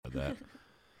with that.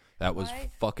 That was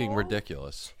fucking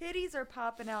ridiculous. Titties are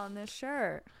popping out in this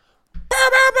shirt. Bow,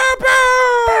 bow, bow,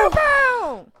 bow! Bow,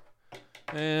 bow!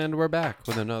 And we're back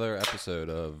with another episode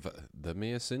of The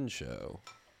Mia Sin Show.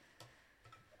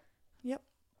 Yep.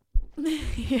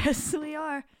 Yes, we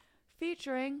are.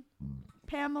 Featuring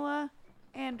Pamela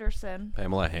Anderson.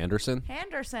 Pamela Henderson?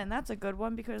 Henderson, that's a good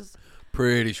one because...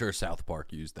 Pretty sure South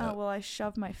Park used that. Oh, well, I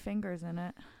shoved my fingers in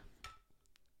it.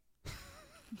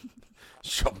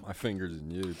 Shove my fingers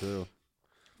in you, too.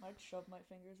 I'd shove my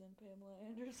fingers in Pamela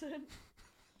Anderson.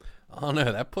 Oh,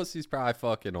 no, that pussy's probably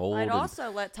fucking old. I'd also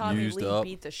let Tommy used Lee up.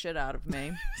 beat the shit out of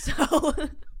me. So...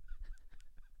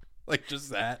 Like, just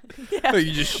that? Yeah.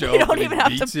 You just show we up don't and even he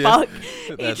have to beats you? fuck.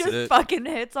 He That's just it. fucking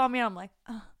hits on me, and I'm like,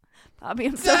 oh, Bobby,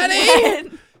 I'm so Daddy!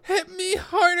 wet. Hit me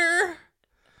harder!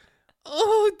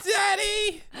 Oh,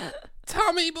 Daddy!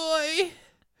 Tommy boy!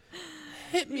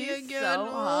 Hit me He's again! so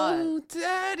hot. Oh,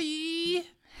 Daddy!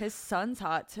 His son's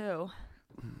hot, too.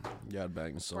 You gotta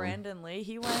bang the song. Brandon Lee.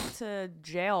 He went to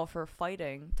jail for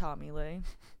fighting Tommy Lee.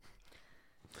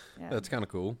 Yeah. That's kind of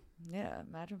cool. Yeah,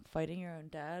 imagine fighting your own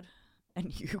dad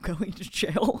and you going to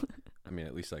jail. I mean,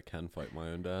 at least I can fight my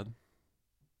own dad.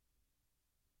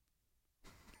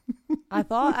 I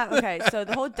thought, okay, so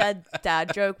the whole dead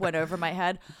dad joke went over my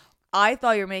head. I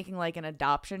thought you were making like an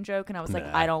adoption joke, and I was like,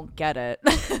 Nah. I don't get it.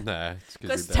 Nah, it's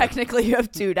Because because technically you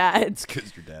have two dads. It's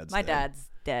because your dad's My dead. dad's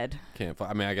dead. Can't fight.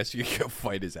 I mean, I guess you could go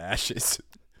fight his ashes.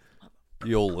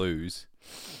 You'll lose.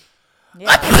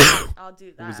 Yeah, I'll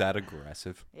do that. Was that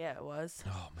aggressive? Yeah, it was.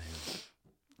 Oh, man.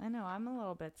 I know, I'm a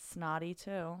little bit snotty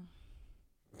too.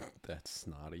 That's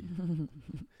snotty.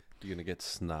 You gonna get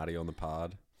snotty on the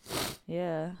pod?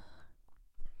 Yeah.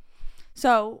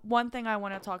 So, one thing I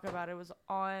want to talk about, it was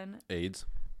on AIDS?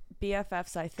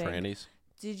 BFFs, I think. Trannies?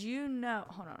 Did you know?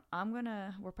 Hold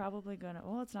on. We're probably going to.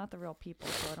 Well, it's not the real people,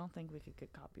 so I don't think we could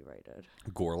get copyrighted.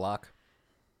 Gorlock?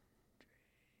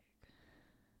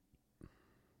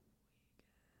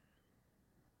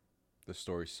 The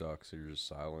story sucks, so you're just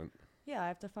silent. Yeah, I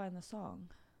have to find the song.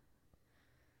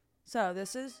 So,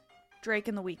 this is Drake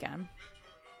and The Weeknd.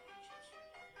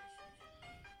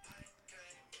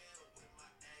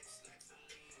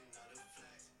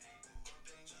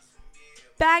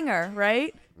 Banger,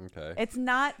 right? Okay. It's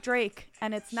not Drake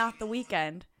and it's not The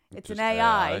Weeknd. It's an Just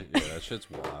AI. Yeah, that shit's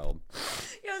wild.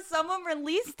 Someone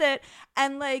released it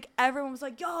and like everyone was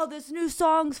like, yo, this new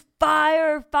song's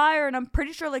fire. And I'm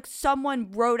pretty sure like someone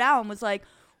wrote out and was like,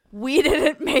 we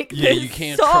didn't make Yeah, this you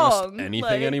can't song. trust anything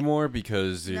Like, anymore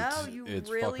because No, it's you it's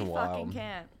really fucking wild.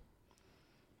 can't.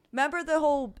 Remember the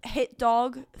whole hit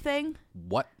dog thing?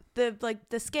 What? The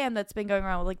scam that's been going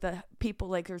around with like the people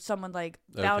like there's someone like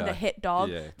found a Okay. hit dog.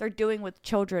 Yeah. They're doing with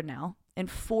children now in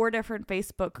 4 different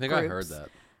Facebook I think groups. I heard that.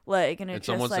 Like, and And it's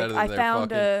someone just like said that I they're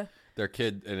found fucking- Their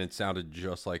kid, and it sounded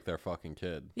just like their fucking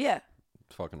kid. yeah,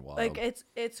 It's fucking wild. like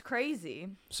it's crazy.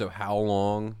 So how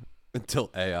long until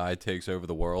AI takes over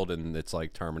the world and it's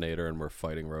like Terminator and we're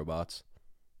fighting robots?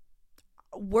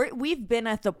 We've been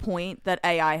at the point that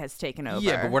AI has taken over.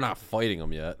 Yeah, but we're not fighting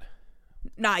them yet.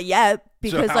 not yet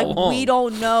because how like long? we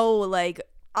don't know. Like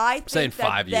I saying think that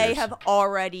 5 they years. have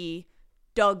already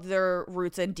dug their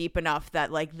roots in deep enough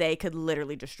that like they could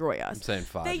literally destroy us. I'm saying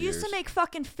 5 They years. used to make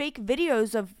fucking fake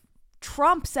videos of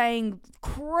Trump saying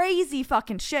crazy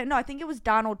fucking shit. No, I think it was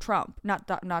Donald Trump, not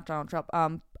Donald Trump.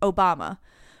 Obama,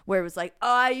 where it was like,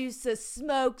 I used to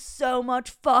smoke so much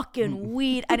fucking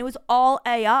weed, and it was all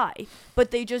AI,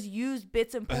 but they just used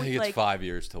bits and I points. think it's Like 5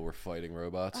 years till we're fighting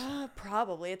robots.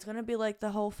 probably it's gonna be like the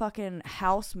whole fucking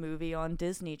House movie on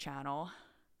Disney Channel.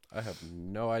 I have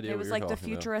no idea It what was you're like the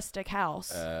talking about. futuristic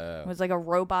house. It was like a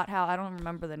robot house. I don't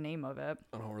remember the name of it.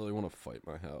 I don't really want to fight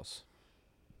my house.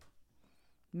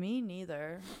 Me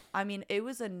neither. I mean, it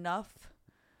was enough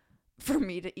for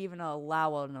me to even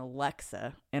allow an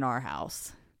Alexa in our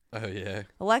house. Oh, yeah.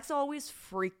 Alexa always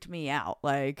freaked me out.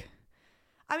 Like,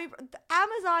 I mean,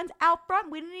 Amazon's out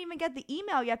front. We didn't even get the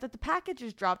email yet that the package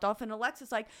is dropped off, and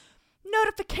Alexa's like,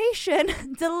 notification,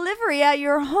 delivery at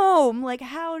your home. Like,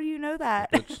 how do you know that?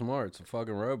 It's smart. It's a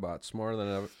fucking robot. Smarter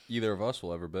than either of us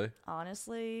will ever be.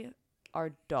 Honestly,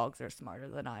 our dogs are smarter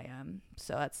than I am,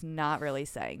 so that's not really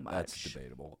saying much. That's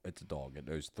debatable. It's a dog. It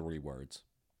knows 3 words.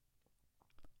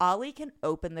 Ollie can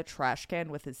open the trash can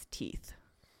with his teeth.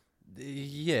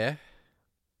 Yeah.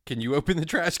 Can you open the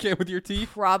trash can with your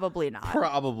teeth? Probably not.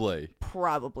 Probably.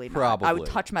 Probably not. Probably. I would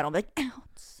touch metal. I'm like,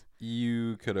 ounce.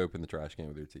 You could open the trash can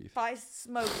with your teeth. If I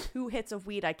smoke 2 hits of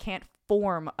weed, I can't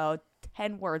form a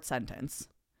 10-word sentence.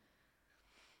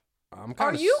 I'm Are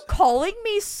kinda you calling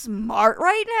me smart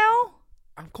right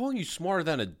now? I'm calling you smarter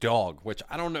than a dog, which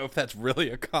I don't know if that's really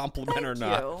a compliment or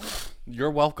not. You.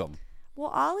 You're welcome. Well,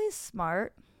 Ollie's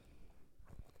smart.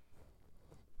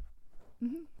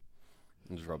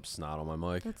 Just rub snot on my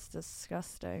mic. That's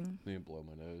disgusting. I need to blow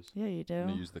my nose. Yeah, you do. I'm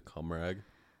gonna use the cum rag.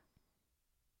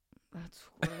 That's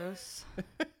gross.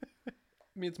 I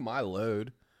mean, it's my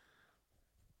load.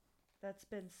 That's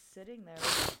been sitting there.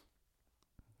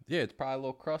 Yeah, it's probably a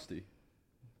little crusty.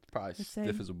 It's probably It's stiff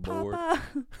saying, as a board. Papa.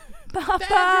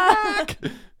 Papa.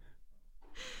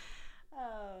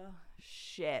 Oh,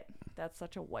 shit. That's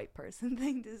such a white person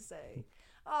thing to say.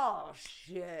 Oh,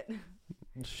 shit.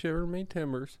 Shiver me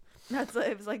timbers. That's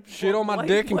it was like Shit on my white-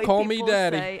 dick and white call me people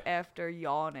daddy. say after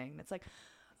yawning. It's like,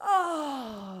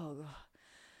 oh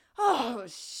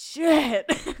shit.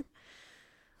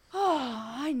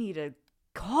 Oh, I need a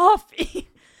coffee.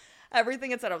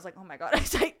 Everything it said, I was like, oh my god, I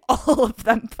say all of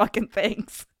them fucking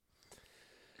things.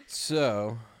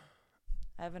 So,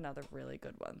 I have another really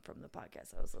good one from the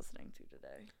podcast I was listening to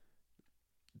today.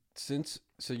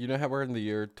 so you know how we're in the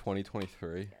year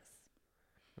 2023? Yes.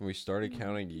 And we started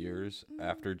counting years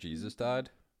after Jesus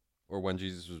died? Or when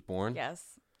Jesus was born?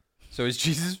 Yes. So is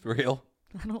Jesus real?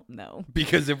 I don't know.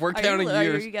 Because if we're counting Are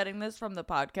years... you getting this from the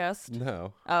podcast?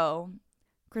 No. Oh.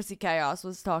 Chrissy Chaos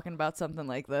was talking about something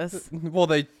like this. Well,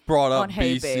 they brought up On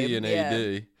Hey BC Babe, and yeah.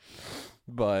 AD.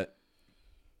 But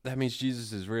that means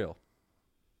Jesus is real.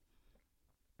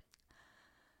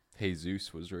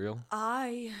 Jesus was real.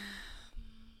 If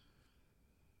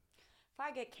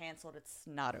I get canceled, it's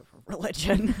not over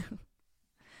religion.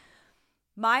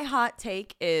 My hot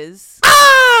take is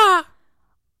I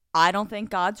don't think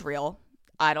God's real.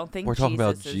 I don't think We're talking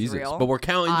about Jesus is Jesus, real. but we're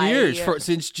counting I- years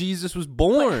since Jesus was But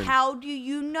born. how do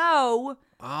you know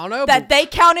I don't know. that but they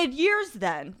counted years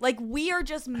then? Like, we are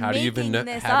just how do you even know?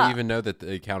 this How up. do you even know that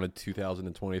they counted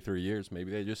 2023 years? Maybe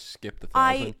they just skipped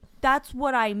 1,000. That's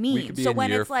what I mean. could be So in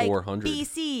when year it's like 400.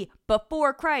 BC,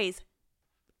 before Christ,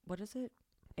 what is it?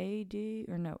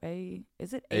 AD or no?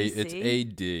 Is it AC? It's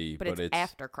AD, but it's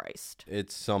after Christ.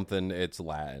 It's something. It's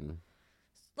Latin.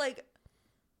 Like,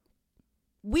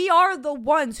 we are the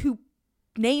ones who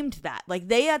named that. Like,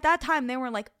 they at that time they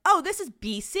were like, oh, this is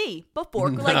BC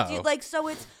before. No. Like so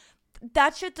it's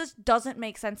that shit just doesn't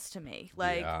make sense to me.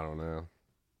 Like, Yeah, I don't know.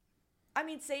 I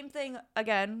mean, same thing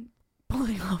again.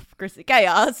 Pulling off Chrissy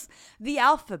Chaos, the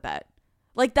alphabet.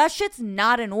 Like, that shit's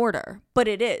not in order, but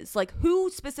it is. Like, who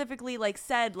specifically like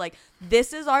said like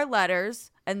this is our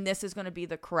letters and this is going to be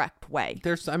the correct way?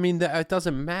 It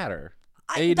doesn't matter.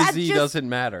 A to that Z just- doesn't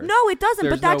matter. No, it doesn't.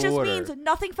 There's but that no just order. means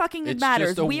nothing fucking It's matters.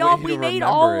 just a We way to made remember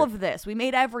all it. of this. We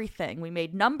made everything. We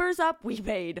made numbers up. We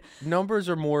made. Numbers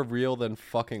are more real than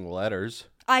fucking letters.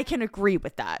 I can agree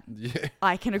with that. Yeah.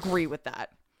 I can agree with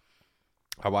that.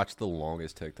 I watched the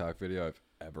longest TikTok video I've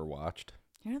ever watched.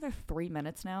 You know they're 3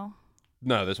 minutes now.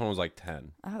 No, this one was like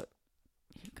 10. Oh,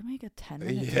 you can make a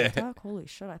 10-minute Yeah. TikTok. Holy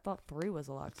shit! I thought 3 was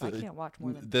a lot. 'Cause I can't watch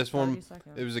more than This 30 one,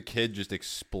 seconds. it was a kid just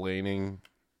explaining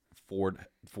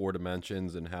four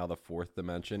dimensions and how the fourth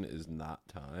dimension is not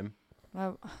time.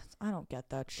 I don't get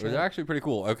that It shit. was actually pretty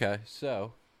cool. Okay,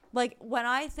 so Like, when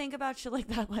I think about shit like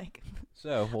that, like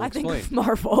we'll I explain. think of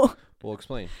Marvel. We'll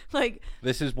explain. Like,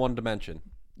 This is one dimension,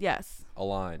 yes, a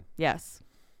line. yes.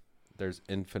 There's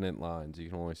infinite lines you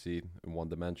can only see in one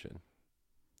dimension.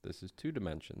 This is 2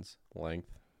 dimensions,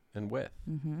 length and width.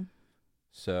 Mm-hmm.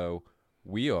 So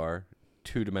we are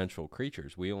 2-dimensional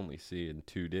creatures. We only see in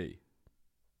 2D.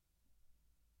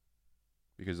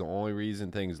 Because the only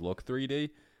reason things look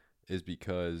 3D is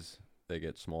because they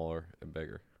get smaller and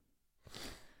bigger.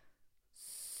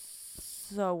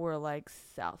 So we're like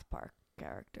South Park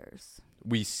characters.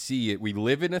 We see it. We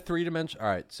live in a 3-dimension. All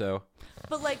right, so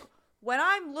But like, when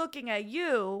I'm looking at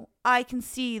you, I can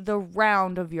see the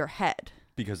round of your head.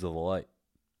 because of the light.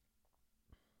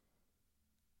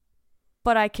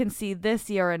 But I can see this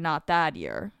ear and not that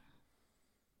ear.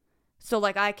 So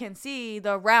like, I can see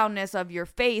the roundness of your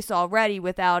face already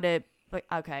without it. But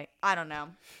okay, I don't know.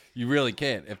 You really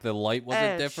can't. If the light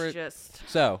wasn't It's different. Just,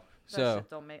 So that shit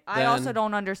don't make, I then- also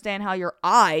don't understand how your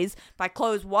eyes, if I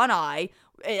close one eye,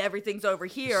 everything's over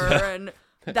here, and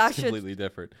that That's shit. completely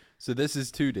different. So this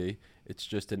is 2D. It's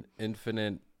just an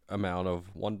infinite amount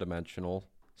of one-dimensional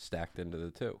stacked into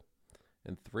the 2.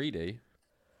 And 3D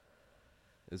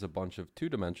is a bunch of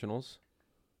 2-dimensionals.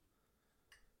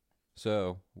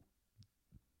 So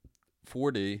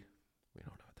 4D, we don't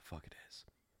know what the fuck it is.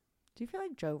 Do you feel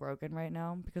like Joe Rogan right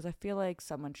now? Because I feel like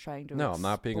someone's trying to. No, I'm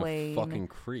not being a explain- fucking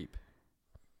creep.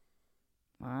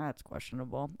 That's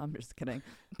questionable. I'm just kidding.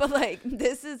 But like,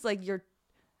 this is like you're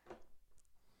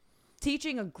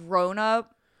teaching a grown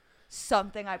up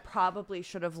something I probably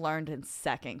should have learned in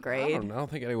second grade. I don't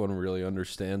think anyone really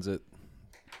understands it.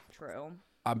 True.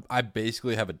 I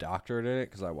basically have a doctorate in it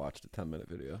because I watched a 10-minute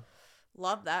video.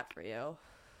 Love that for you.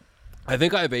 I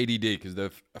think I have ADD because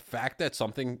the fact that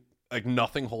something, like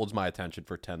nothing holds my attention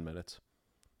for 10 minutes.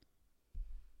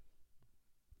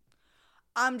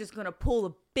 I'm just going to pull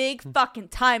a big fucking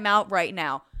timeout right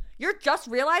now. You're just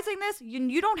realizing this?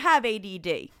 You don't have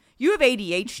ADD. You have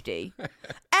ADHD.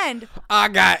 And I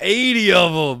got 80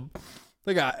 of them.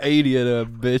 I got 80 of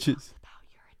them bitches. about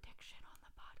your addiction on the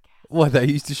podcast. What, I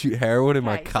used to shoot heroin in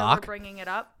my Okay, cock? So we're bringing it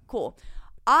up. Cool.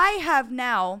 I have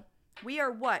now, we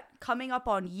are coming up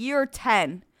on year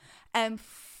 10 and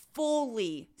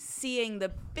fully seeing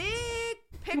the big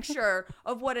picture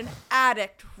of what an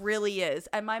addict really is.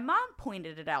 And my mom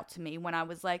pointed it out to me when I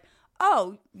was like,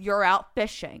 oh, you're out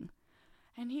fishing.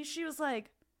 And she was like,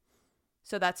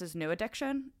 so that's his new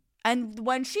addiction? And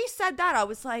when she said that, I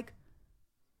was like,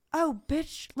 oh,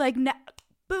 bitch, like,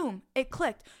 boom, it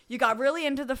clicked. You got really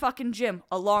into the fucking gym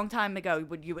a long time ago.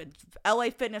 You would LA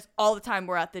Fitness all the time.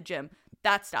 We're at the gym.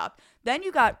 That stopped. Then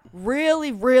you got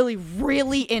really, really,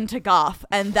 really into golf.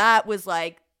 And that was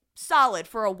like solid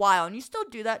for a while. And you still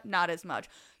do that, not as much.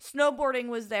 Snowboarding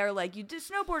was there. Like, you did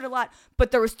snowboard a lot.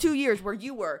 But there was 2 years where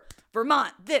you were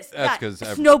Vermont, That's that, because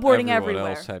snowboarding everyone everywhere.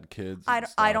 else had kids.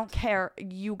 I don't care.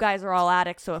 You guys are all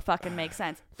addicts, so it fucking makes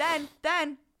sense. Then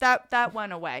that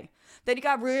went away. Then you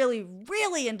got really,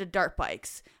 really into dirt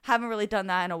bikes. Haven't really done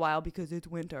that in a while because it's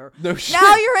winter. No shit.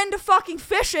 Now you're into fucking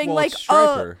fishing. Well, like,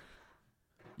 striper.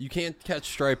 You can't catch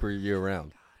striper year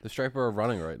round. The striper are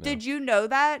running right now. Did you know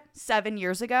that 7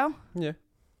 years ago? Yeah.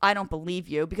 I don't believe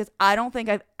you because I don't think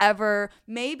I've ever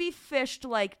maybe fished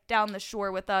like down the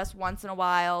shore with us once in a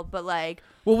while, but like,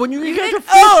 well, when you you can didn't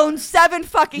catch a fish, own 7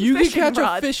 fucking you can fishing catch a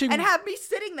rods fishing- and have me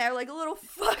sitting there like a little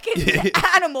fucking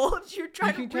animal. You're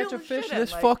trying you can to reel catch a the fish shit in,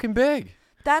 this like, fucking big.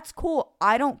 That's cool.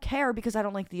 I don't care because I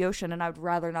don't like the ocean and I would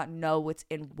rather not know what's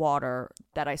in water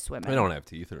that I swim in. I don't have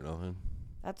teeth or nothing.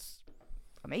 That's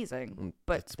amazing.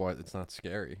 But That's why it's not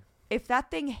scary. if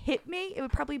that thing hit me, it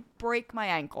would probably break my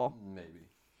ankle. Maybe.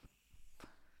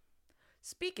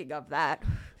 Speaking of that,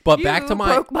 But you back to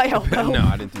my broke my elbow. No,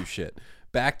 I didn't do shit.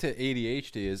 Back to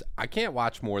ADHD is I can't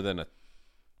watch more than a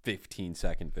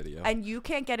 15-second video. And you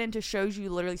can't get into shows you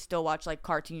literally still watch like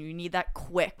cartoon. You need that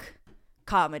quick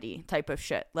comedy type of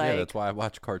shit. Like, yeah, that's why I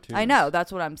watch cartoons. I know,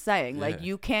 that's what I'm saying. Yeah. Like,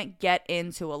 you can't get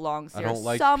into a long I series. don't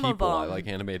like Some people. of I them, like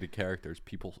animated characters.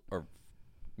 People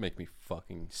make me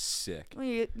fucking sick. well,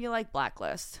 you like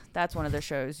Blacklist. That's one of the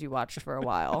shows you watched for a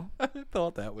while. I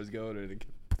thought that was going in a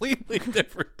completely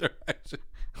different direction.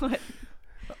 What?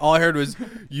 All I heard was,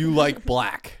 you like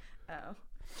black. Oh.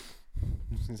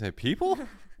 I was gonna say, people?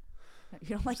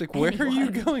 You don't like It's like, where are you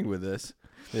anyone. going with this?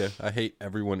 Yeah, I hate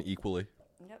everyone equally.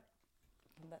 Yep.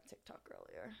 That TikTok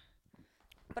earlier.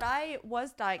 But I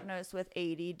was diagnosed with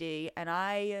ADD, and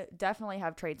I definitely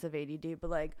have traits of ADD, but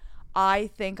like, I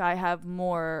think I have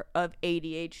more of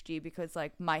ADHD because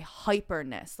like my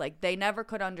hyperness, like they never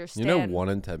could understand. You know 1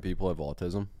 in 10 people have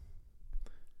autism?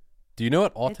 Do you know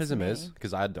what autism me. is?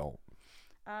 Because I don't.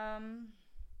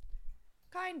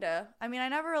 Kinda. I mean, I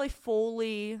never really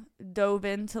fully dove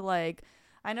into like,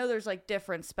 I know there's like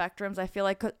different spectrums. I feel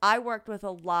like 'cause I worked with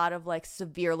a lot of like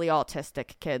severely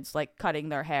autistic kids, like cutting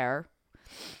their hair.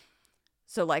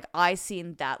 So like I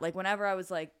seen that, like whenever I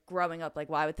was like growing up, like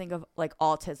I would think of like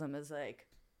autism as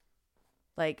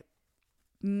like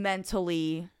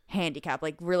mentally handicapped,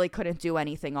 like really couldn't do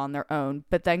anything on their own.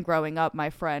 But then growing up, my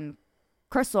friend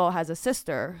Crystal has a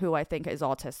sister who I think is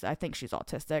autistic. I think she's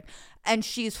autistic, and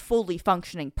she's fully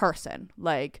functioning person.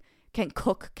 Like can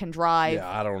cook, can drive. Yeah,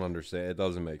 I don't understand. It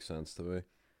doesn't make sense to me.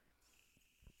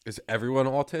 Is everyone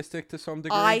autistic to some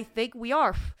degree? I think we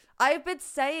are. I've been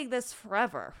saying this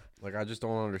forever. Like, I just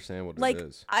don't understand what Like it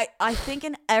is. I think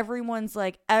in everyone's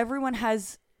like everyone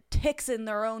has ticks in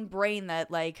their own brain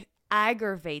that like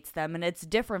aggravates them, and it's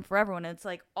different for everyone. It's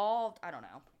like all I don't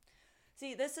know.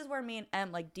 See, this is where me and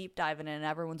Em like deep diving in, and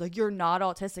everyone's like, "You're not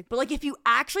autistic," but like if you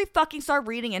actually fucking start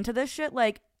reading into this shit,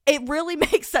 like it really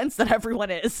makes sense that everyone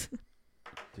is.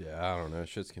 Yeah, I don't know.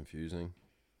 Shit's confusing.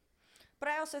 But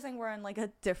I also think we're in like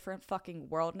a different fucking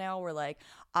world now where like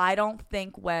I don't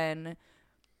think when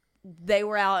they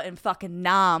were out in fucking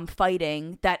Nam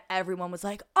fighting that everyone was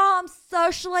like, oh, I'm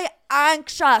socially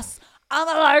anxious. I'm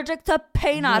allergic to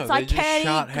peanuts. No, I they just can't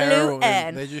shot eat heroin-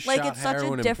 gluten. they just Like shot it's such a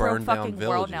heroin and different burned down fucking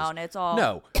world villages. now, and it's all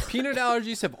No, peanut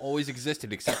allergies have always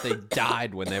existed, except they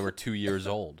died when they were 2 years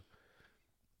old.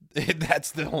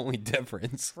 That's the only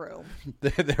difference. True.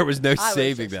 There was no I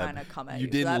saving was just them. trying to come at You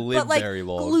for didn't that. live but, like, very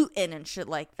long. Gluten and shit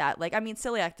like that. Like, I mean,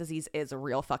 celiac disease is a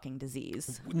real fucking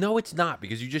disease. No, it's not,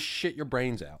 because you just shit your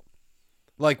brains out.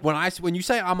 Like when you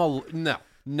say I'm a no.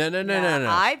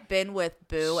 I've been with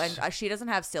Boo, and she doesn't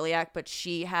have celiac, but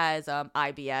she has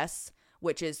IBS,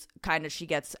 which is kind of, she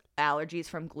gets allergies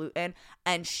from gluten,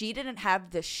 and she didn't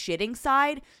have the shitting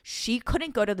side. She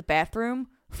couldn't go to the bathroom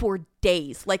for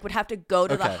days. Like, would have to go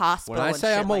to the hospital. When I and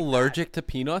say shit I'm like allergic to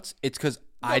peanuts, it's because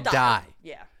I die. die.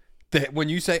 Yeah. That when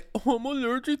you say, "Oh, I'm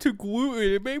allergic to gluten,"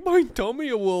 it made my tummy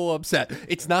a little upset.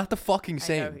 It's not the fucking I know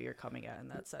who same. you're coming at in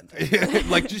that sentence.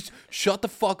 Like, just shut the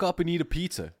fuck up and eat a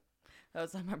pizza. I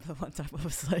remember the one time I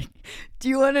was like, "Do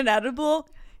you want an edible?"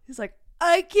 He's like,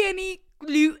 "I can't eat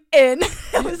gluten."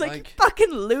 I was like,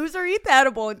 "Fucking loser, eat the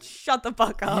edible and shut the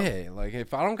fuck up." Yeah, like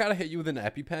if I don't gotta hit you with an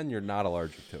EpiPen, you're not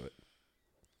allergic to it.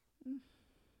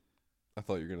 I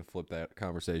thought you were gonna flip that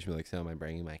conversation, like, "So am I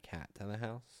bringing my cat to the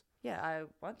house?" Yeah, I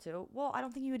want to. Well, I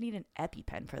don't think you would need an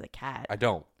EpiPen for the cat. I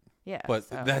don't. Yeah, But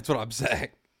so. that's what I'm saying.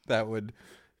 That would.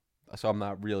 So I'm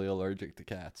not really allergic to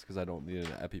cats because I don't need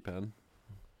an EpiPen.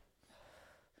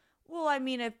 Well, I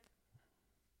mean, if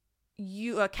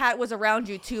a cat was around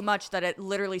you too much that it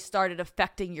literally started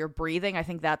affecting your breathing, I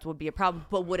think that would be a problem.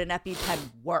 But would an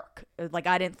EpiPen work? Like,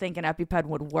 I didn't think an EpiPen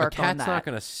would work on that. A cat's not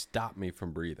gonna stop me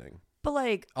from breathing. But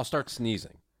like, I'll start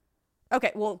sneezing.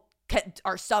 Okay, well,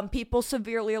 are some people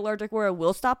severely allergic where it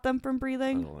will stop them from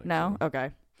breathing? I don't think No? so.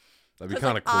 Okay. That'd be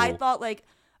kind of cool. I thought like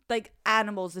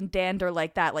animals and dander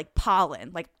like that, like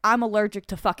pollen. Like, I'm allergic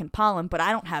to fucking pollen, but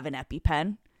I don't have an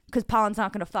EpiPen because pollen's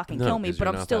not going to fucking kill me, 'cause but you're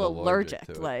I'm not still that allergic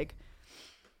allergic. to it. Like,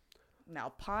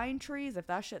 now pine trees, if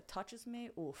that shit touches me,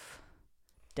 oof,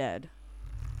 dead.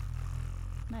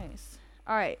 Nice.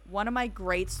 All right, one of my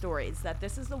great stories that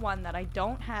this is the one that I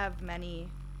don't have many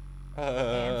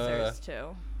answers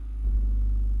to.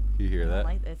 You hear that?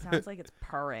 It sounds like it's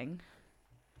purring.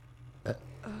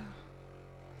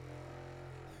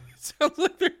 Sounds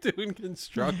like they're doing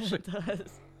construction. It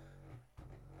does.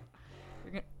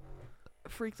 You're gonna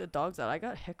freak the dogs out. I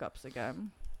got hiccups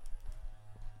again.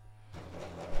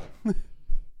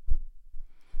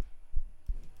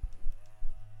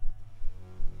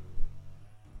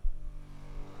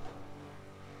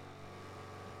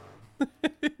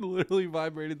 It literally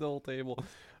vibrated the whole table.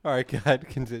 All right, go ahead,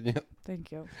 continue.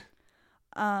 Thank you.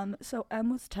 So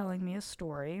Em was telling me a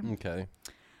story Okay.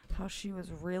 how she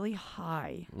was really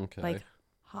high. Okay. Like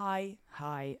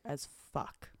high as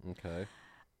fuck. Okay.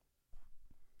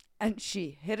 And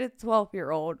she hit a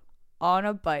 12-year-old on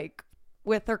a bike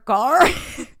with her car.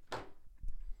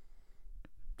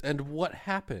 And what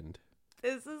happened?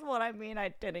 This is what I mean. I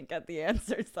didn't get the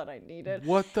answers that I needed.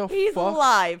 What the He's fuck?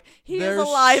 alive. He There's is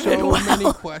alive so and well.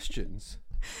 many questions.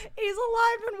 He's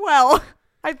alive and well,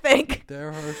 I think. There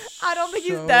are I don't think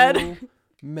he's so dead.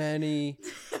 many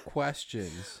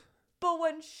questions. But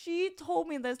when she told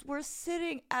me this, we're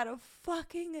sitting at a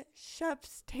fucking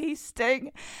chef's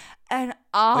tasting, and Like,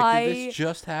 I did this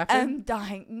just happen? am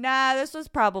dying. Nah, this was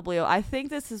probably, I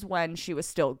think this is when she was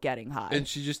still getting high. And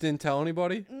she just didn't tell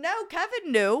anybody? No,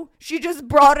 Kevin knew. She just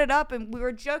brought it up, and we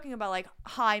were joking about like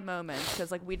high moments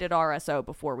because like we did RSO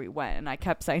before we went, and I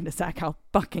kept saying to Zach how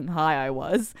fucking high I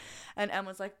was, and Em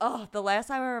was like, "Oh, the last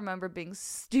time I remember being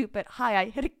stupid high, I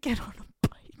hit a kid on a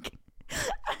bike."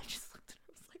 I just looked at her,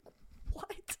 I was like,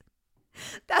 "What?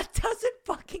 That doesn't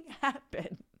fucking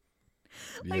happen."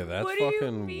 Yeah, Like, that's what do you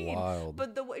fucking mean? wild.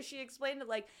 But the way she explained it,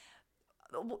 like,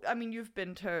 I mean, you've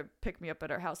been to pick me up at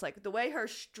her house. Like, the way her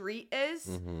street is,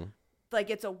 Mm-hmm. like,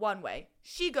 it's a one-way.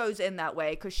 She goes in that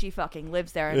way because she fucking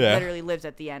lives there and Yeah. literally lives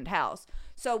at the end house.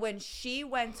 So when she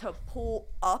went to pull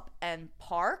up and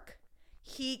park,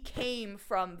 he came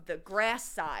from the grass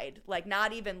side, like,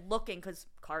 not even looking because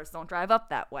cars don't drive up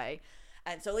that way.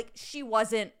 And so, like, she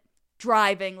wasn't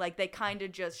driving. Like, they kind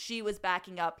of just, she was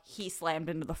backing up. He slammed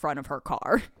into the front of her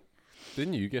car.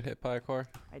 Didn't you get hit by a car?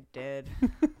 I did.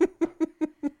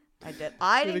 I did.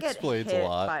 I didn't get explains a hit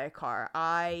lot. by a car.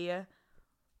 I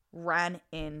ran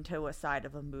into a side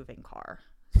of a moving car.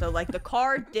 So, like, the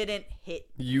car didn't hit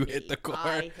You me. hit the car?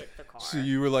 I hit the car. So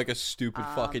you were like a stupid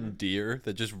fucking deer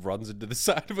that just runs into the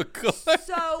side of a car?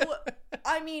 So,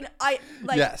 I mean, I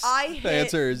Yes. I The hit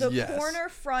answer is the yes. corner,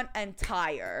 front, and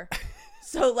tire.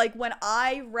 So, like, when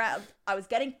I was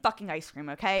getting fucking ice cream,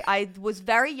 okay? I was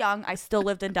very young. I still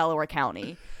lived in Delaware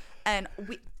County. And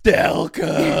we...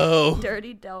 Delco!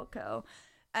 Dirty Delco.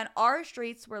 And our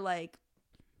streets were, like,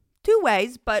 two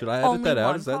ways, but should I edit only that out?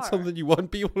 one Is that car. something you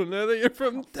want people to know that you're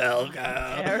from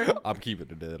Delco? I'm keeping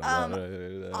it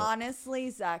in. Honestly,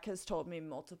 Zach has told me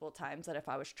multiple times that if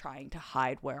I was trying to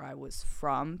hide where I was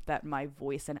from, that my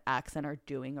voice and accent are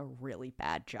doing a really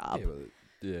bad job.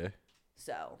 Yeah.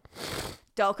 So,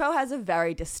 Delco has a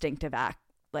very distinctive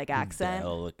accent.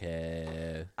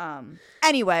 Delco.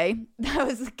 Anyway, I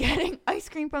was getting ice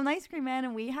cream from the ice cream man,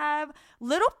 and we have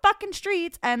little fucking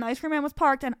streets, and the ice cream man was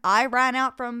parked, and I ran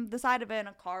out from the side of it, and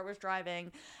a car was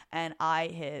driving, and I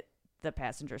hit the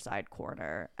passenger side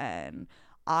corner, and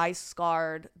I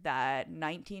scarred that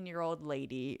 19-year-old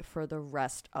lady for the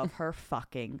rest of her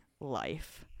fucking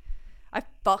life. I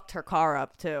fucked her car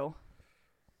up too.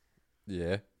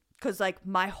 Yeah. Cause like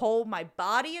my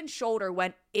body and shoulder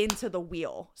went into the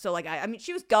wheel. So like I mean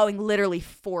she was going literally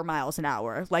 4 miles an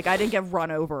hour. Like I didn't get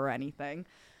run over or anything.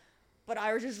 But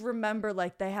I just remember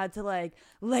like they had to like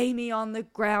lay me on the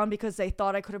ground because they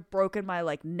thought I could have broken my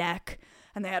like neck,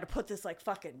 and they had to put this like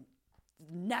fucking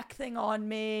neck thing on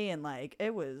me, and like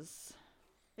it was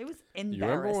embarrassing. You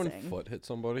remember when Foot hit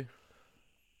somebody?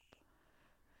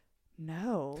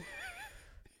 No.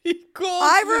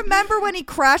 I remember when he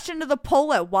crashed into the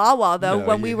pole at Wawa, though, No,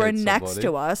 when he we were hit next somebody.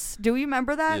 to us. Do you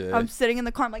remember that? Yeah. I'm sitting in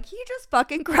the car. I'm like, he just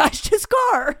fucking crashed his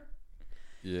car.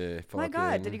 Yeah. My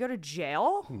God, did he go to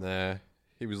jail? Nah.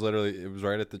 It was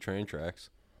right at the train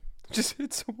tracks. Just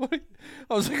hit somebody.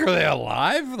 I was like, are they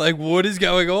alive? Like, what is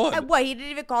going on? What, he didn't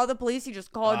even call the police? He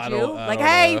just called I you? don't Like, know.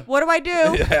 hey, what do I do?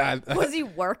 Yeah, Was he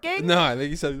working? No, I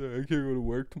think he said, I can't go to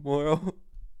work tomorrow.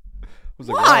 I was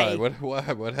like,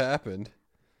 Why? What happened?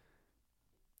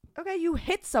 Okay, you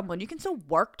hit someone. You can still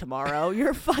work tomorrow.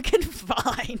 You're fucking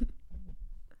fine.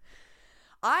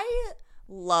 I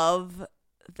love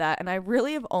that, and I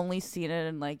really have only seen it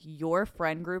in like your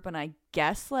friend group, and I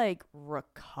guess like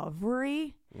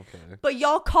recovery. Okay. But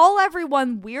y'all call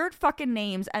everyone weird fucking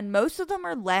names, and most of them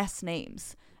are last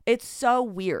names. It's so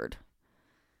weird.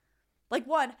 Like,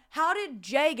 one, how did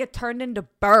Jay get turned into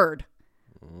Bird?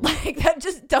 Like, that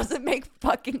just doesn't make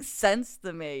fucking sense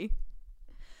to me.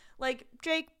 Like,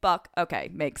 Jake Buck,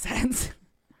 okay, makes sense.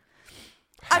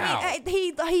 How? I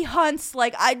mean, he hunts,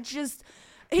 like,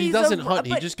 He doesn't hunt.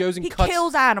 He but just goes and he cuts.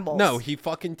 kills animals. No, he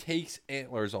fucking takes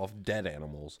antlers off dead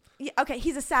animals. Yeah, okay,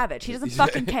 he's a savage. He doesn't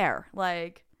fucking care.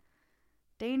 Like,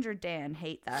 Danger Dan,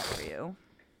 hate that for you.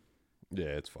 Yeah,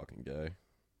 it's fucking gay.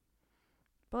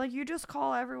 But, like, you just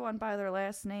call everyone by their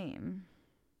last name.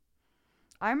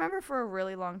 I remember for a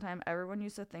really long time, everyone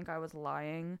used to think I was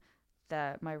lying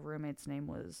that my roommate's name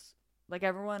was... Like,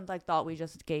 everyone, like, thought we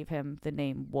just gave him the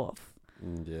name Wolf.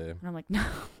 Yeah. And I'm like, no.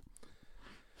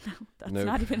 No, that's Nope.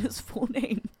 not even his full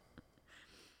name.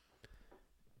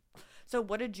 So,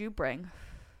 what did you bring?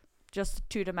 Just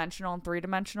 2-dimensional and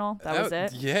 3-dimensional? That was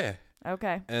it? Yeah.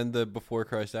 Okay. And the before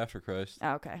Christ, after Christ.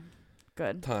 Okay.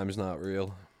 Good. Time's not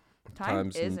real.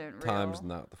 Time isn't real. Time's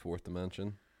not the fourth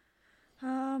dimension.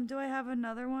 Do I have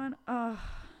another one? I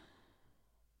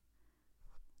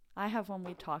have one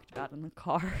we talked about in the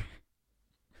car.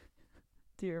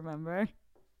 Do you remember?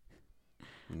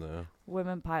 No.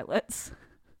 Women pilots.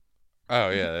 Oh,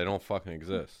 yeah, they don't fucking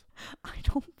exist. I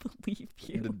don't believe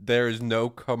you. There is no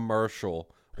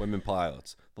commercial women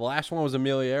pilots. The last one was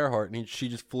Amelia Earhart, and she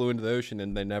just flew into the ocean,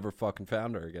 and they never fucking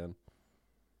found her again.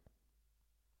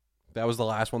 That was the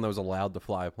last one that was allowed to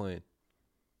fly a plane.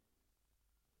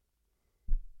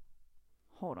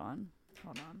 Hold on.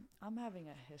 I'm having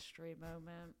a history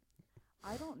moment.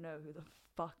 I don't know who the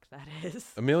fuck that is.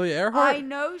 Amelia Earhart? I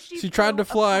know She tried to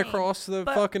fly across the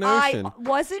fucking ocean.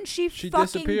 Wasn't she fucking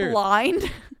disappeared.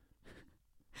 blind?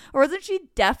 Or wasn't she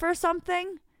deaf or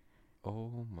something?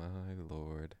 Oh, my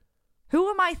Lord. Who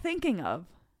am I thinking of?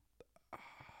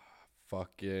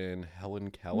 Fucking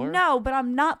Helen Keller? No, but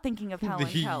I'm not thinking of Helen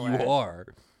Keller. You are.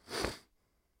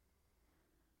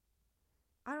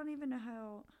 I don't even know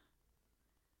how.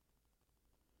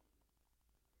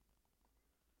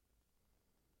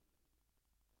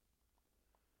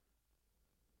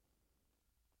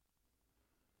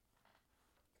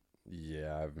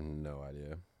 Yeah, I have no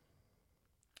idea.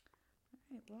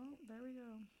 Alright, well, there we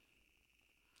go.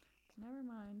 Never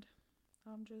mind.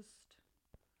 I'm just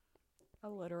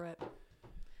illiterate.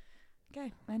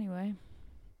 Okay, anyway.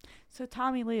 So,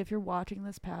 Tommy Lee, if you're watching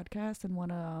this podcast and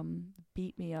want to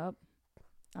beat me up,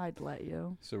 I'd let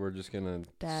you. So we're just going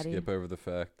to skip over the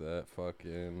fact that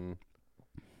fucking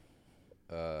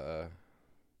there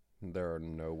are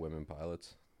no women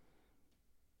pilots.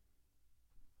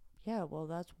 Yeah, well,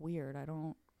 that's weird. I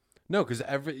don't... No, because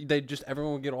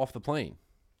everyone would get off the plane.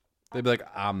 They'd be like,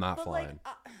 I'm not flying.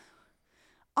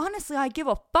 Honestly, I give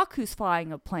a fuck who's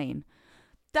flying a plane.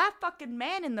 That fucking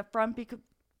man in the front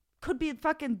could be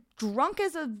fucking drunk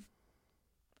as a.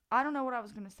 I don't know what I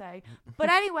was gonna say, but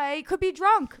anyway, could be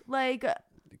drunk. Like,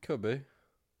 It could be.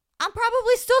 I'm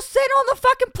probably still sitting on the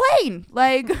fucking plane.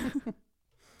 Like,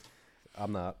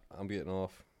 I'm not. I'm getting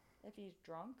off. if he's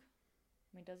drunk,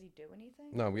 I mean, does he do anything?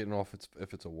 No, I'm getting off.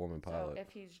 If it's a woman So pilot. if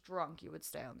he's drunk, you would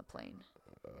stay on the plane.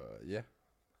 Yeah.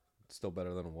 It's still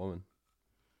better than a woman.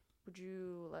 Would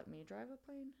you let me drive a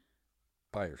plane?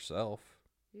 By yourself.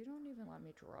 You don't even let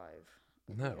me drive.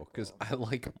 a No, because vehicle. I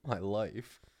like my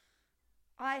life.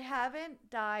 I haven't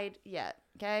died yet,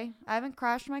 okay? I haven't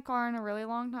crashed my car in a really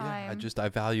long time. Yeah, I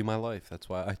value my life. That's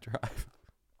why I drive.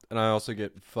 And I also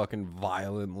get fucking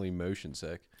violently motion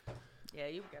sick. Yeah,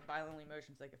 you would get violently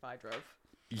motion sick if I drove.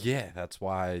 Yeah, that's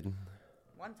why.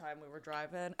 One time we were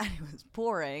driving and it was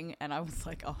pouring and I was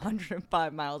like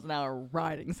 105 miles an hour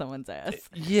riding someone's ass.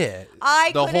 Yeah,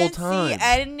 I the couldn't whole time. see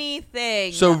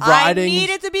anything. So riding- I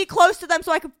needed to be close to them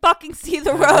so I could fucking see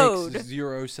the That road. makes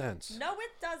 0 sense. No,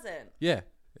 it doesn't. Yeah,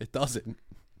 it doesn't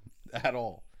at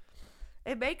all.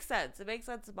 It makes sense. It makes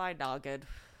sense in my noggin.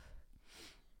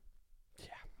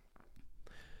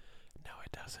 No,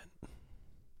 it doesn't.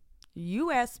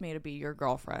 You asked me to be your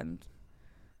girlfriend.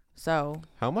 So,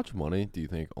 How much money do you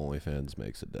think OnlyFans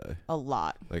makes a day? a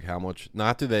lot. Like, how much?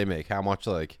 Not do they make? How much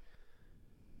like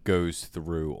goes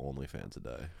through OnlyFans a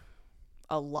day?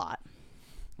 A lot.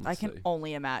 I Let's can see.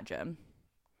 only imagine.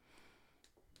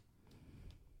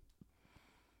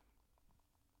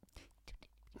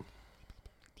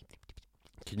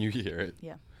 Can you hear it?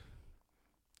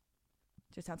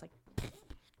 Just sounds like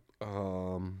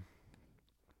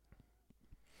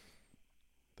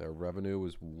Their revenue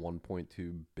was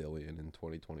 1.2 billion in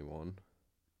 2021.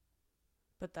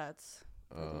 but that's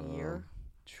for the year.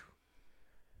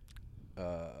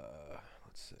 Let's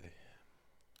see.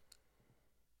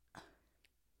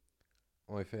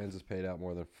 OnlyFans has paid out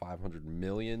more than 500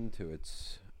 million to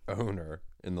its owner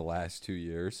in the last 2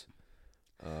 years.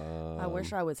 I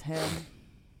wish I was him.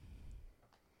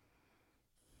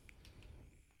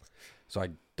 So I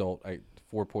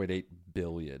 4.8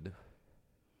 billion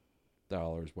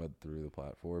dollars went through the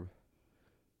platform.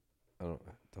 I don't.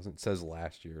 It doesn't it says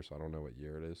last year, so I don't know what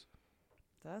year it is.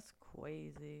 That's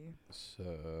crazy.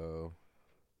 So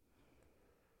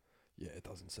yeah, it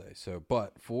doesn't say. So,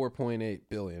 but 4.8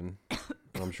 billion.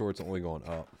 And I'm sure it's only going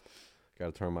up. Got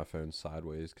to turn my phone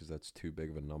sideways because that's too big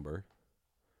of a number.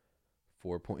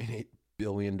 $4.8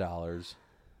 billion. Were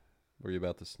you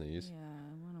about to sneeze? Yeah,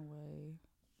 I went away.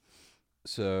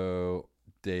 So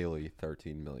daily,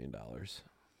 $13 million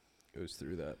goes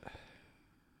through that.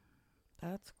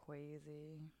 That's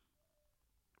crazy.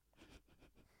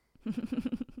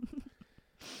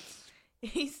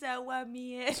 He said, "Let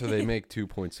me in." So they make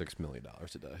 $2.6 million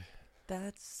a day.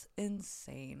 That's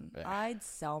insane. Yeah. I'd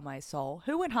sell my soul.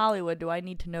 Who in Hollywood do I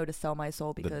need to know to sell my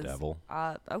soul? The Because devil.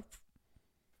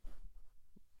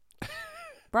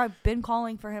 Bro, I've been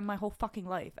calling for him my whole fucking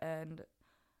life, and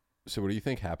So what do you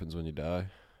think happens when you die?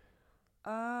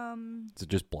 Is it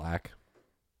just black?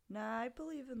 nah, I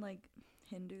believe in like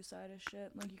Hindu side of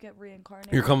shit. Like you get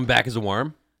reincarnated. You're coming back as a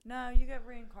worm? No, you get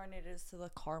reincarnated as to the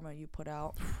karma you put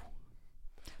out.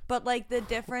 But like the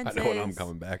difference I know is what I'm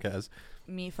coming back as.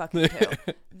 me fucking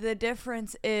too. The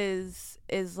difference is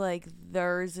like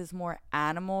theirs is more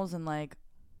animals and like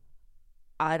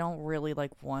I don't really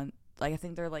like want like I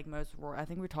think they're like most I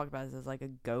think we talked about this as like a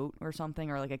goat or something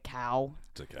or like a cow.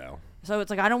 It's a cow. So it's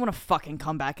like I don't want to fucking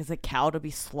come back as a cow to be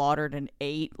slaughtered and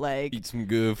ate like Eat some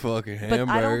good fucking but hamburgers.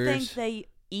 I don't think they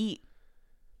eat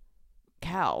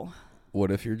cow.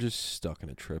 What if you're just stuck in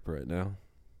a trip right now?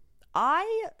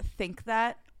 I think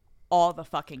that all the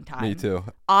fucking time. Me too.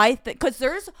 I think because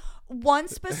there's one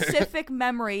specific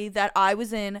memory that I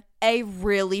was in a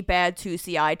really bad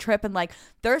 2CI trip, and like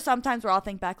there's sometimes where I'll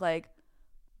think back, like,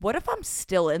 what if I'm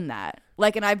still in that?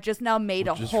 Like, and I've just now made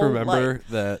a Just whole remember life.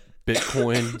 that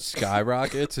Bitcoin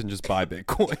skyrockets and just buy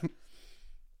Bitcoin.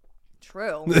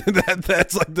 True.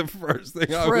 That's like the first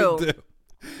thing I True. would do.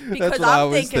 Because what I I'm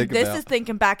always thinking think this about. is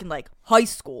thinking back in like high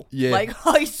school. Yeah. Like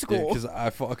high school. Because I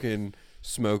fucking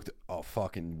smoked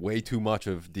fucking way too much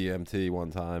of DMT one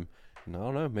time. And I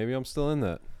don't know. Maybe I'm still in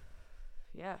that.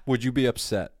 Yeah. Would you be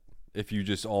upset if you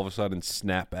just all of a sudden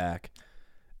snap back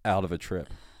out of a trip?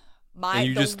 And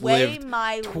you The just way lived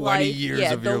my 20 life, years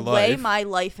yeah, of the your way life. my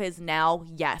life is now,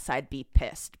 yes, I'd be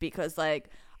pissed because like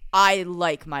I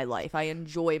like my life. I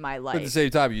enjoy my But at the life. same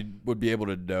time, you would be able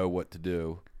to know what to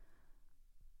do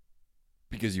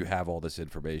because you have all this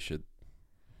information.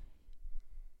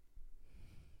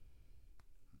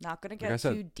 Not gonna Like I get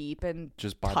said, too deep and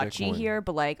Just buy touchy Bitcoin. here,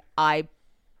 but like I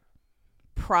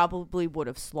probably would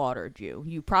have slaughtered you.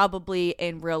 You probably,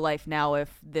 in real life now,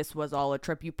 if this was all a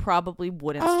trip, you probably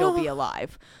wouldn't still be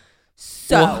alive.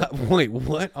 So wait,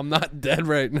 what? I'm not dead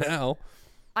right now.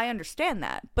 I understand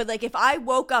that. But like if I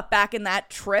woke up back in that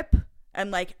trip and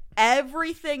like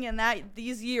everything in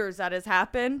these years that has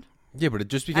happened. Yeah, but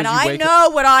just because and I know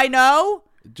what I know,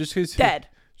 just because dead.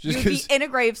 You'd be in a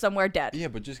grave somewhere dead. Yeah,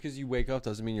 but just because you wake up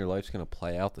doesn't mean your life's going to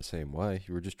play out the same way.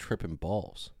 You were just tripping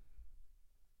balls.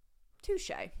 Touche.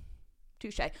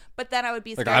 But then I would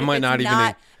be scared like I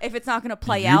might if it's not going to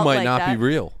play out like that. You might not be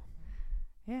real.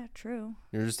 Yeah, true.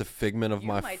 You're just a figment of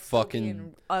my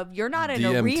fucking you're not in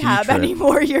DMT a rehab trip.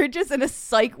 anymore. You're just in a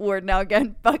psych ward now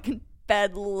getting fucking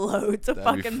fed loads of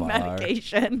That'd be fucking fire.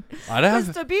 medication. I'd have...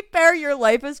 Because to be fair, your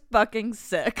life is fucking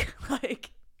sick.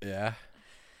 Like, yeah.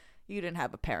 You didn't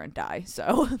have a parent die,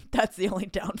 so that's the only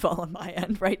downfall on my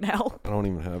end right now. I don't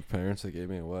even have parents that gave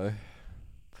me away.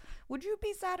 Would you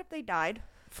be sad if they died?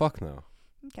 Fuck no.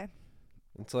 Okay.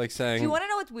 It's like saying... Do you want to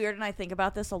know what's weird? And I think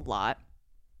about this a lot.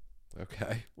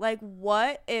 Okay. Like,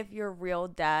 what if your real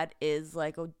dad is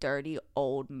like a dirty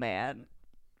old man?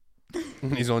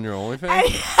 He's on your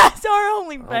OnlyFans? That's our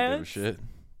OnlyFans. I don't give a shit.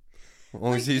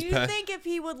 Only like, do you think if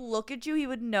he would look at you, he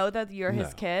would know that you're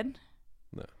his kid?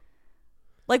 No.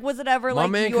 Like, was it ever My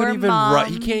like man your couldn't even mom? write.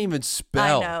 He can't even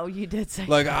spell. I know you did say.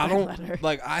 Like that I in my don't. letter.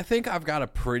 Like I think I've got a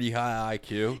pretty high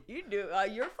IQ. You do.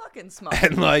 You're fucking smart.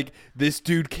 And like this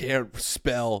dude can't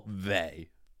spell they.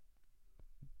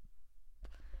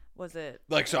 Was it?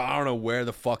 Like so I don't know where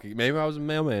the fuck. Maybe I was a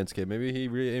mailman's kid. Maybe he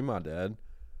really ain't my dad.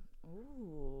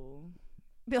 Ooh.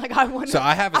 Be like I wouldn't. So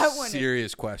I have a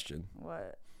serious question.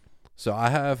 What? So I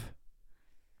have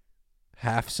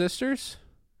half sisters.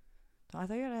 I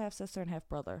thought you had a half sister and half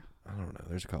brother. I don't know.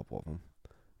 There's a couple of them,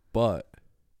 but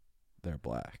they're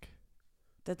black.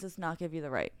 That does not give you the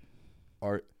right.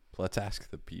 Let's ask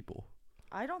the people.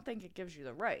 I don't think it gives you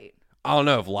the right. I don't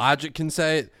know if logic can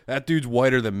say it. That dude's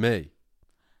whiter than me.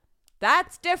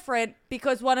 That's different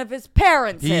because one of his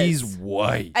parents He's is.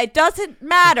 white. It doesn't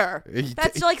matter.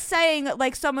 That's like saying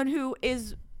like someone who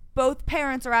is both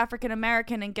parents are African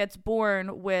American and gets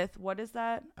born with what is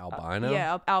that? Albino?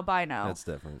 Yeah, albino. That's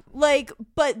different. Like,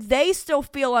 but they still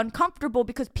feel uncomfortable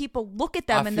because people look at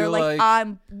them and they're like, like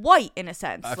I'm white in a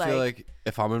sense. I feel like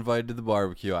if I'm invited to the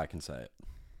barbecue, I can say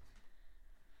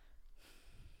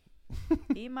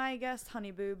it. Be my guest,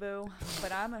 honey boo boo.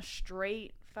 But I'm a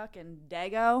straight fucking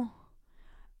dago.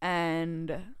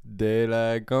 And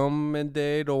daylight come and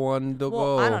they don't want to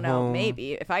go I don't know, home.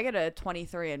 maybe if I get a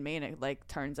 23andMe and it like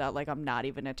turns out like I'm not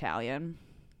even Italian.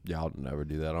 Yeah, I'll never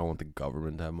do that. I don't want the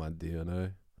government to have my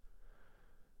DNA.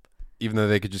 Even though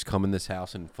they could just come in this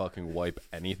house and fucking wipe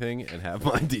anything and have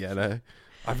my DNA.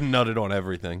 I've nutted on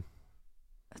everything.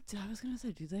 I was gonna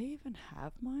say, do they even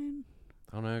have mine?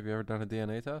 I don't know. Have you ever done a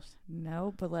DNA test?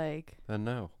 No, but like Then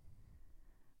no.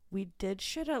 we did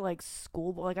shit at like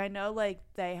school. Like I know like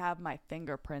they have my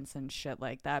fingerprints and shit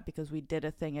like that because we did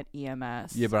a thing at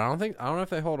EMS. Yeah, but I don't know if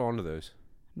they hold on to those.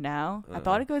 No? I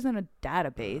thought it goes in a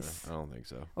database. I don't think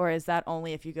so. Or is that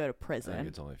only if you go to I prison? think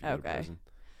it's only if you go to prison.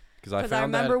 Because I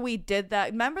remember we did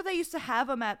that. Remember they used to have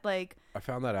them at like... I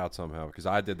found that out somehow because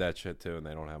I did that shit too and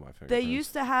they don't have my fingerprints. They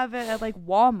used to have it at like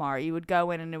Walmart. You would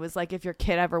go in and it was like if your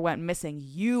kid ever went missing,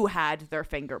 you had their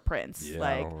fingerprints. Yeah,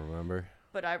 like, I don't remember.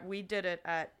 But we did it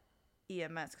at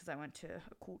EMS because I went to a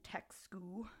cool tech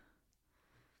school.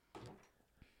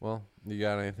 Well, you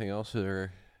got anything else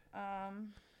or?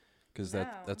 Because no.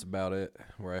 that's about it.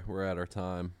 We're at our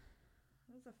time.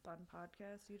 It was a fun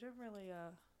podcast. You didn't really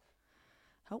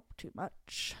help too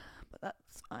much, but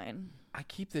that's fine. I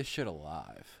keep this shit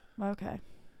alive. Okay.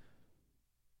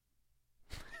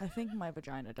 I think my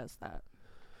vagina does that.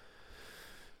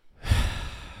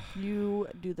 You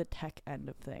do the tech end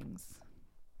of things.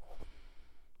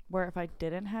 Where if I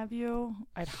didn't have you,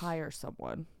 I'd hire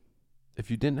someone.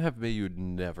 If you didn't have me, you'd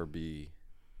never be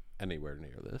anywhere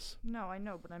near this. No, I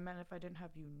know, but I meant if I didn't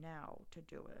have you now to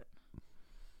do it.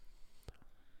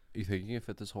 You think you can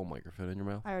fit this whole microphone in your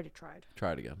mouth? I already tried.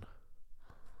 Try it again.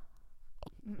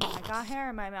 I got hair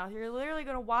in my mouth. You're literally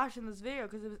going to watch in this video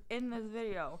because it was in this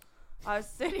video. I was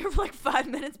sitting here for like 5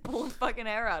 minutes pulling fucking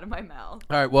hair out of my mouth.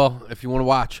 All right, well, if you want to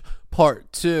watch part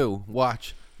 2,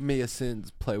 watch Mia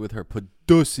Sins play with her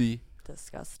pussy.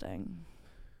 Disgusting.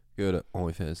 Go to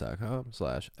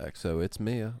onlyfans.com/XO. It's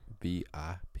Mia,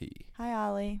 VIP. Hi,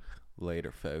 Ollie.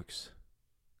 Later, folks.